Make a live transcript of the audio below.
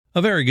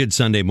A very good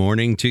Sunday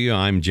morning to you.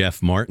 I'm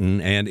Jeff Martin,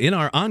 and in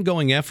our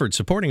ongoing effort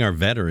supporting our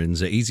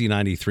veterans, Easy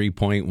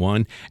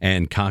 93.1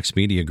 and Cox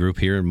Media Group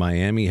here in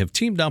Miami have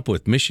teamed up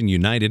with Mission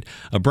United,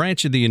 a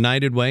branch of the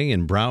United Way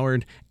in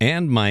Broward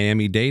and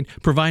Miami-Dade,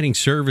 providing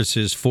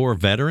services for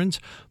veterans.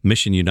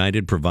 Mission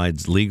United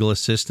provides legal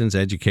assistance,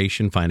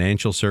 education,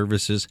 financial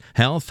services,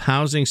 health,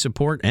 housing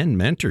support, and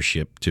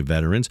mentorship to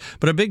veterans.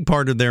 But a big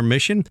part of their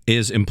mission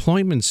is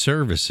employment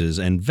services,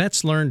 and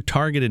vets learn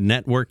targeted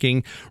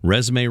networking,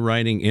 resume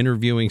writing,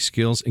 interviewing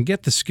skills, and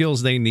get the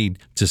skills they need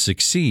to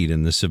succeed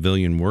in the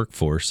civilian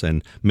workforce.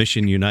 And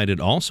Mission United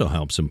also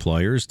helps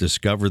employers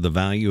discover the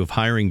value of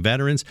hiring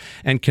veterans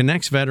and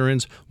connects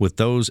veterans with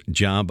those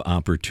job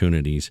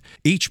opportunities.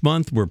 Each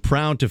month, we're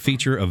proud to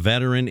feature a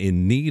veteran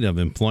in need of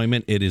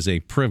employment. It is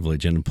a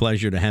privilege and a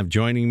pleasure to have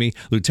joining me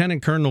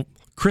Lieutenant Colonel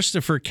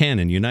Christopher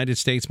Cannon, United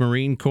States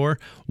Marine Corps.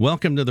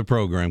 Welcome to the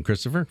program,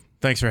 Christopher.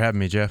 Thanks for having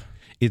me, Jeff.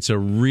 It's a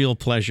real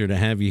pleasure to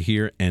have you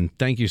here, and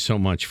thank you so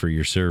much for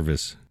your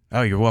service.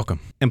 Oh, you're welcome.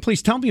 And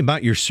please tell me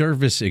about your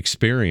service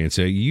experience.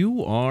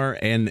 You are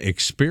an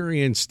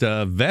experienced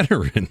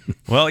veteran.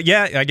 Well,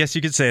 yeah, I guess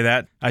you could say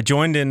that. I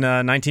joined in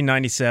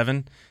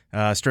 1997,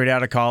 straight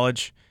out of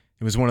college.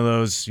 It was one of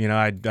those,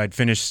 I'd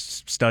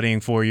finished studying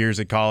 4 years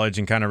at college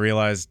and kind of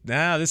realized,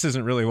 this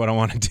isn't really what I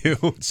want to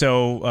do.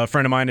 So a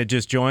friend of mine had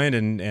just joined,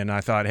 and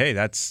I thought, hey,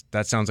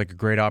 that sounds like a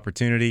great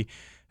opportunity.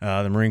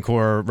 The Marine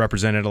Corps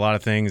represented a lot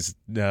of things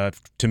to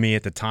me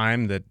at the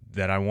time that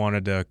I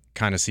wanted to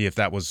kind of see if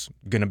that was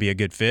going to be a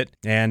good fit.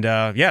 And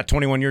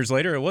 21 years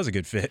later, it was a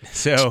good fit.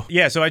 So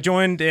I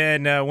joined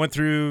and went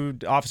through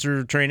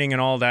officer training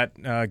and all that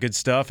good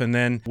stuff, and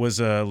then was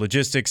a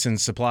logistics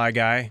and supply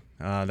guy.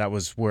 That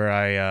was where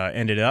I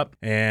ended up,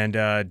 and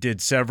did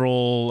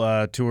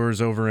several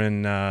tours over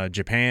in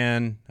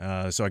Japan.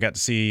 So I got to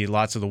see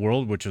lots of the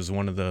world, which was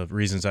one of the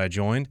reasons I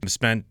joined.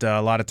 Spent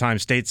a lot of time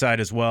stateside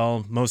as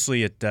well,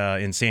 mostly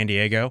in San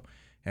Diego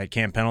at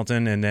Camp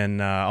Pendleton, and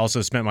then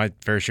also spent my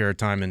fair share of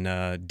time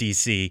in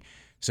D.C.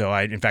 So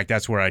in fact,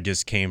 that's where I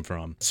just came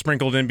from.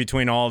 Sprinkled in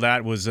between all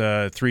that was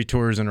 3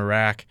 tours in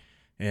Iraq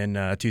in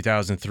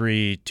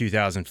 2003,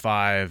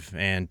 2005,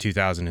 and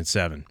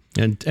 2007.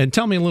 And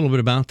tell me a little bit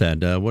about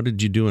that. What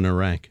did you do in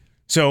Iraq?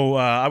 So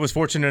I was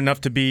fortunate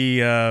enough to be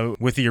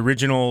with the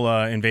original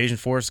invasion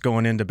force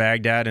going into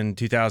Baghdad in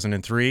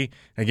 2003.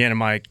 Again, in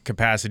my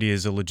capacity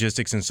as a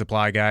logistics and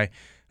supply guy.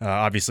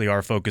 Obviously,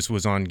 our focus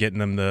was on getting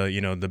them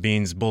the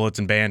beans, bullets,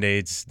 and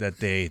Band-Aids that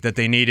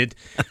they needed.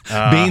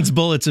 Beans,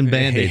 bullets, and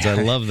Band-Aids.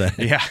 I love that.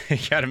 Yeah, you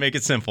got to make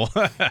it simple.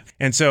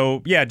 And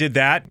so, did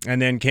that,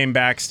 and then came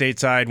back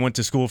stateside, went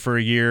to school for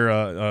a year,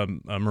 a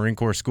Marine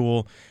Corps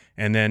school,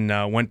 and then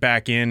went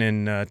back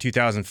in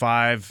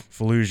 2005,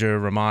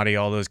 Fallujah,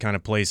 Ramadi, all those kind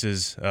of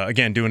places.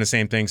 Again, doing the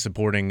same thing,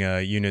 supporting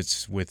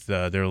units with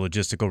their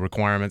logistical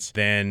requirements.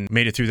 Then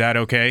made it through that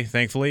okay,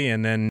 thankfully,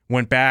 and then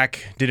went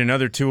back, did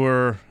another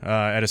tour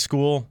at a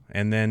school,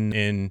 and then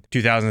in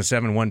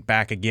 2007 went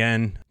back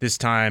again, this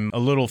time a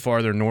little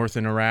farther north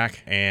in Iraq,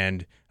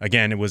 and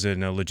again, it was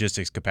in a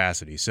logistics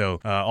capacity.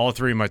 So all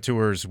 3 of my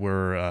tours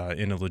were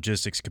in a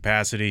logistics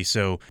capacity,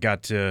 so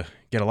got to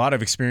get a lot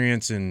of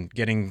experience in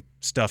getting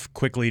stuff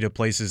quickly to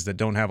places that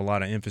don't have a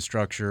lot of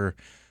infrastructure,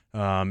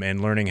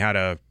 and learning how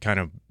to kind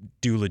of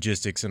do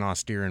logistics in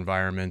austere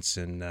environments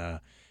and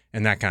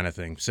that kind of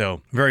thing.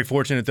 So very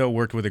fortunate, though,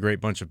 worked with a great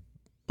bunch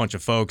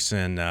of folks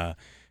and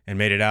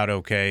made it out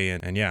okay.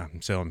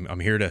 And so I'm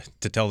here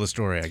to tell the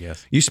story, I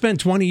guess. You spent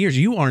 20 years.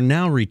 You are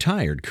now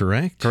retired,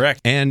 correct?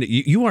 Correct. And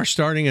you are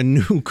starting a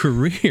new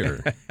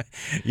career.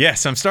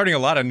 Yes, I'm starting a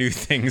lot of new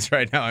things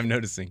right now, I'm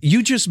noticing.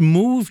 You just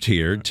moved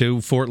here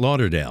to Fort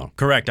Lauderdale.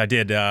 Correct, I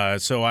did.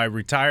 So I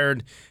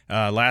retired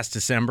last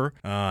December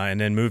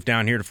and then moved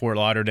down here to Fort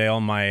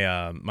Lauderdale.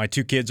 My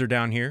 2 kids are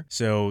down here.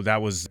 So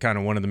that was kind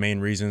of one of the main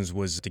reasons,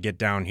 was to get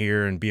down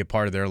here and be a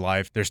part of their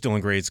life. They're still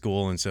in grade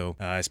school. And so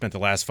I spent the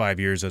last 5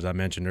 years, as I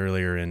mentioned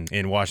earlier,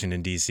 in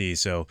Washington, D.C.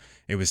 So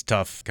it was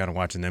tough kind of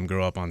watching them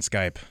grow up on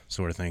Skype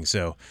sort of thing.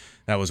 So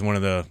that was one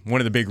of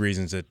the big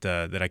reasons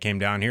that I came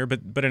down here.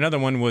 But another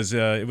one was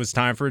it was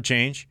time for a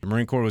change. The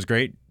Marine Corps was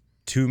great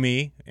to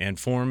me and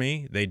for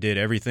me. They did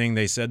everything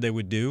they said they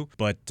would do.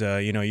 But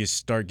you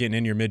start getting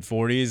in your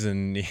mid-40s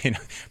and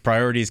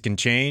priorities can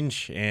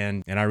change.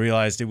 And I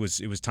realized it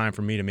was time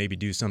for me to maybe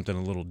do something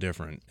a little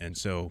different. And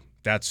so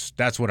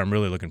that's what I'm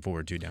really looking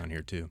forward to down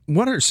here too.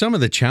 What are some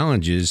of the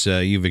challenges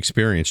you've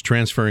experienced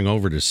transferring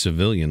over to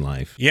civilian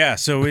life? Yeah,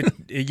 so and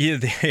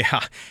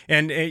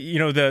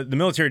the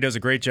military does a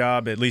great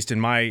job, at least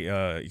in my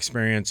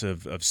experience,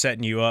 of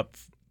setting you up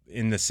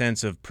in the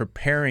sense of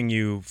preparing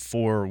you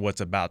for what's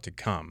about to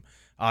come.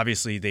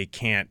 Obviously, they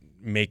can't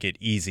make it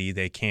easy.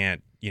 They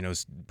can't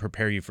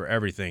prepare you for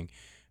everything,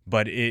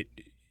 but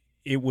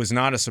it was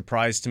not a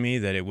surprise to me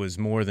that it was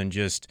more than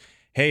just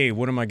hey,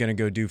 what am I going to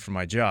go do for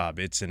my job?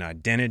 It's an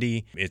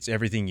identity. It's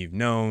everything you've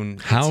known.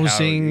 It's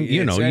Housing,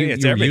 you're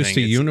used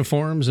to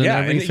uniforms and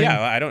everything.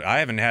 I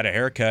haven't had a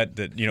haircut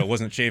that,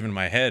 wasn't shaving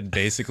my head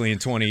basically in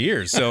 20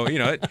 years. So,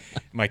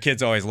 my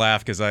kids always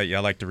laugh because I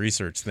like to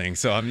research things.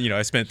 So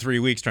I spent 3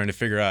 weeks trying to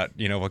figure out,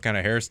 what kind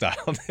of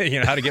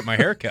hairstyle, how to get my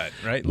hair cut,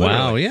 right?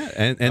 Wow, yeah.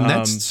 And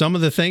that's some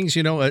of the things,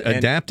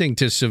 adapting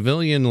to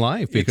civilian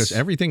life because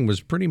everything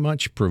was pretty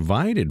much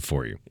provided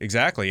for you.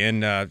 Exactly.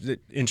 And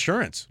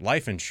insurance,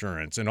 life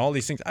insurance, and all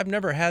these things. I've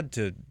never had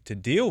to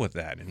deal with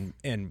that.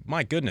 And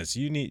my goodness,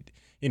 you need,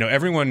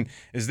 everyone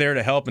is there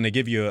to help, and they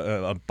give you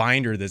a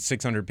binder that's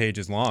 600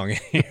 pages long.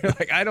 You're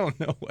like, I don't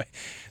know.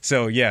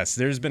 So yes,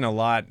 there's been a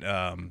lot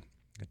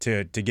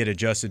to get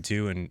adjusted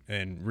to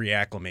and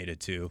reacclimated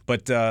to.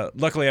 But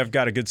luckily, I've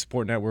got a good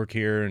support network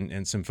here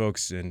and some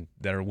folks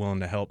that are willing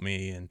to help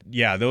me. And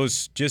yeah,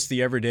 those just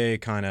the everyday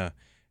kind of,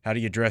 how do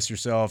you dress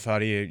yourself? How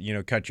do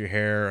you, cut your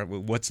hair?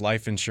 What's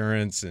life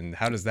insurance, and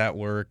how does that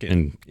work?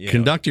 And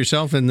conduct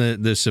yourself in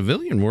the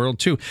civilian world,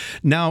 too.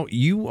 Now,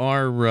 you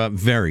are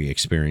very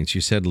experienced.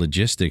 You said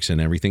logistics and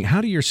everything. How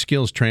do your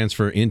skills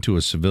transfer into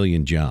a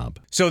civilian job?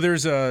 So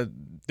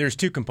there's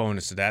two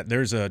components to that.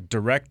 There's a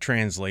direct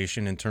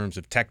translation in terms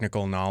of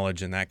technical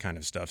knowledge and that kind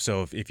of stuff.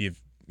 So if you've,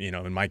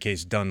 in my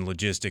case, done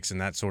logistics and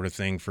that sort of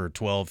thing for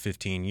 12,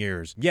 15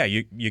 years, yeah,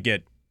 you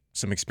get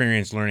some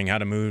experience learning how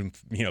to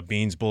move,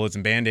 beans, bullets,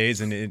 and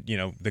Band-Aids, and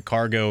the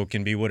cargo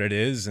can be what it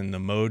is, and the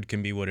mode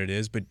can be what it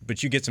is,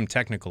 but you get some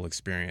technical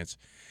experience.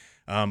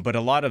 But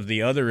a lot of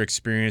the other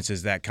experience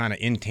is that kind of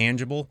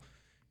intangible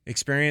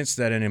experience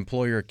that an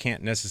employer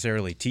can't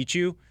necessarily teach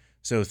you.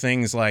 So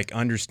things like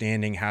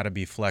understanding how to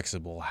be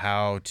flexible,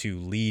 how to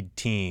lead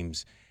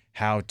teams,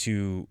 how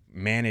to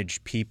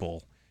manage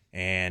people,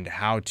 and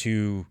how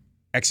to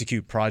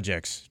execute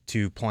projects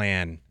to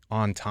plan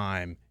on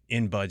time,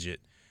 in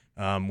budget.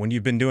 When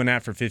you've been doing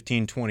that for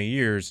 15, 20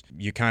 years,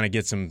 you kind of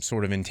get some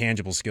sort of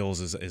intangible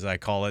skills, as I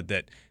call it,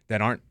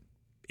 that aren't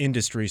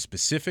industry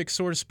specific,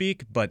 so to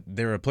speak, but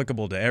they're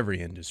applicable to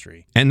every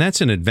industry. And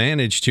that's an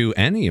advantage to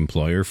any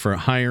employer for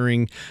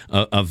hiring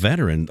a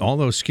veteran. All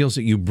those skills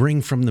that you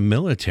bring from the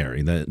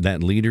military,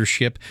 that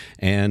leadership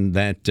and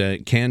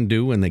that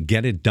can-do and the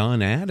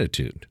get-it-done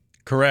attitude.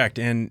 Correct.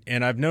 And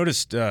I've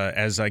noticed,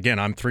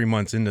 I'm 3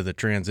 months into the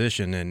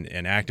transition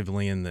and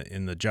actively in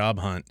the job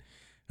hunt,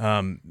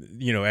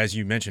 as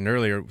you mentioned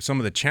earlier, some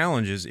of the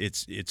challenges,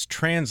 it's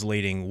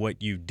translating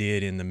what you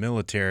did in the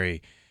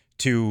military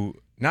to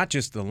not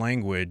just the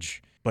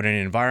language, but an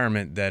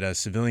environment that a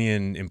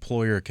civilian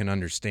employer can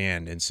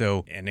understand.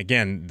 And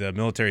again, the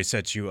military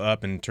sets you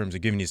up in terms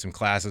of giving you some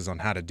classes on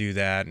how to do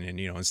that. And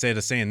instead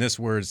of saying this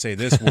word, say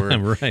this word.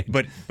 Right.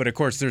 But of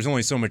course, there's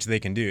only so much they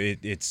can do.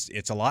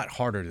 It's a lot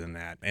harder than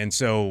that. And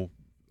so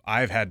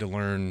I've had to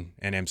learn,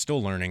 and am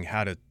still learning,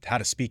 how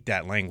to speak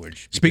that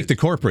language. Speak the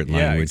corporate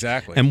language. Yeah,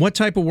 exactly. And what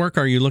type of work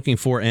are you looking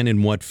for, and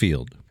in what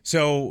field?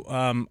 So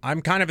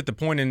I'm kind of at the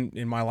point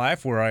in my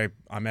life where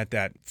I'm at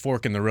that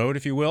fork in the road,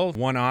 if you will.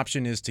 One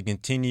option is to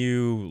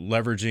continue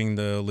leveraging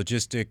the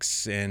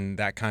logistics and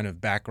that kind of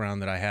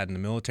background that I had in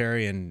the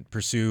military and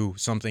pursue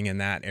something in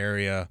that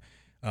area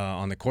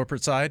on the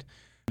corporate side.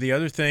 The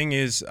other thing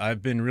is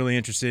I've been really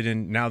interested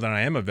in, now that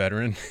I am a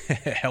veteran,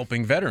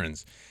 helping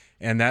veterans.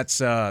 And that's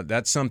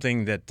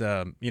something that,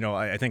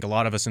 I think a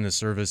lot of us in the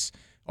service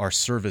are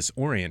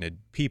service-oriented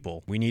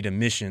people. We need a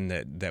mission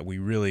that we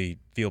really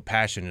feel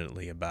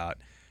passionately about.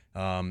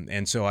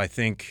 And so I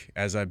think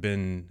as I've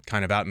been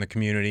kind of out in the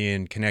community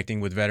and connecting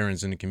with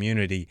veterans in the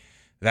community,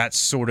 that's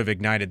sort of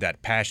ignited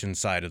that passion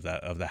side of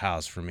the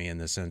house for me, in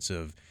the sense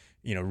of,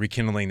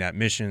 rekindling that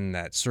mission,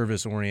 that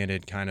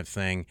service-oriented kind of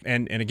thing.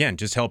 And again,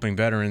 just helping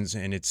veterans.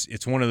 And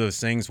it's one of those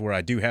things where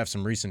I do have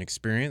some recent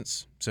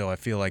experience. So I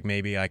feel like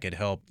maybe I could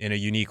help in a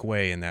unique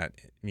way in that,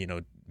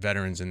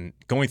 veterans and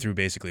going through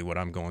basically what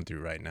I'm going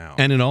through right now.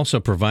 And it also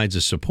provides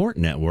a support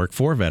network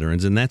for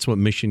veterans, and that's what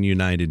Mission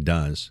United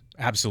does.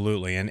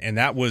 Absolutely. And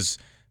that was,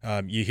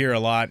 you hear a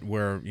lot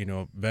where,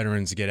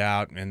 veterans get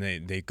out and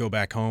they go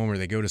back home, or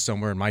they go to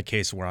somewhere, in my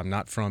case, where I'm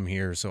not from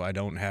here. So I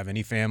don't have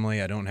any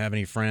family, I don't have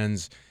any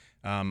friends,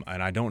 and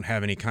I don't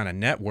have any kind of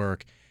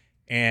network.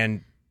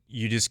 And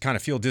you just kind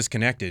of feel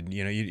disconnected.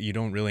 You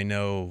don't really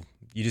know,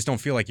 you just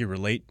don't feel like you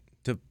relate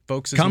to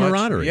folks as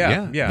camaraderie.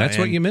 Much. Yeah. That's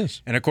what you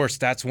miss. And of course,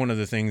 that's one of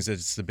the things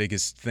that's the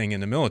biggest thing in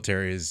the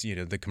military is,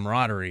 the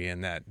camaraderie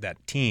and that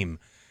team.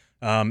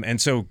 And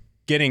so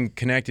getting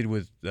connected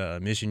with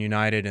Mission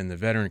United and the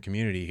veteran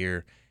community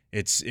here,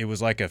 it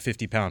was like a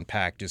 50-pound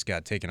pack just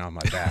got taken off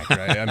my back,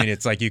 right? I mean,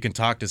 it's like you can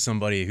talk to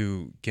somebody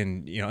who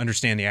can,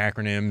 understand the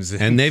acronyms.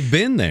 And they've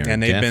been there.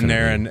 And they've been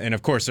there. And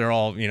of course, they're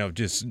all,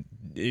 just,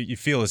 you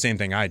feel the same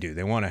thing I do.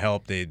 They want to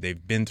help.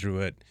 They've been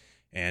through it.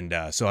 And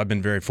so I've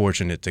been very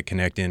fortunate to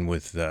connect in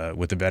with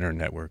the Veteran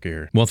Network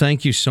here. Well,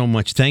 thank you so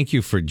much. Thank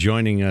you for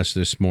joining us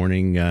this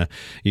morning.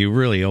 You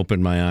really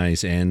opened my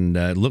eyes, and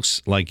it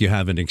looks like you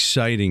have an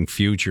exciting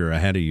future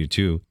ahead of you,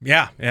 too.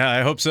 Yeah,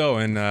 I hope so.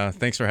 And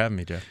thanks for having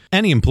me, Jeff.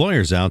 Any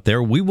employers out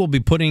there, we will be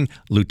putting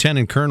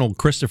Lieutenant Colonel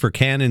Christopher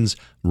Cannon's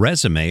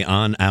resume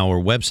on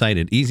our website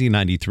at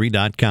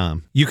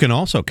easy93.com. You can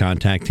also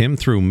contact him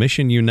through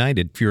Mission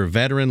United. If you're a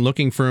veteran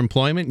looking for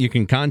employment, you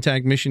can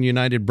contact Mission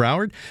United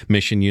Broward,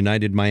 Mission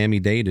United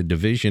Miami-Dade, a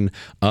division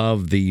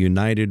of the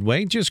United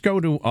Way. Just go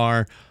to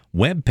our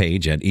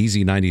webpage at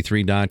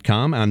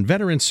easy93.com. On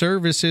Veteran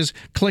Services,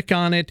 click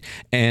on it,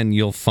 and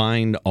you'll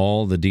find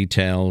all the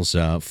details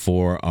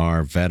for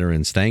our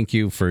veterans. Thank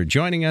you for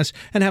joining us,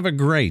 and have a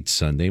great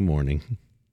Sunday morning.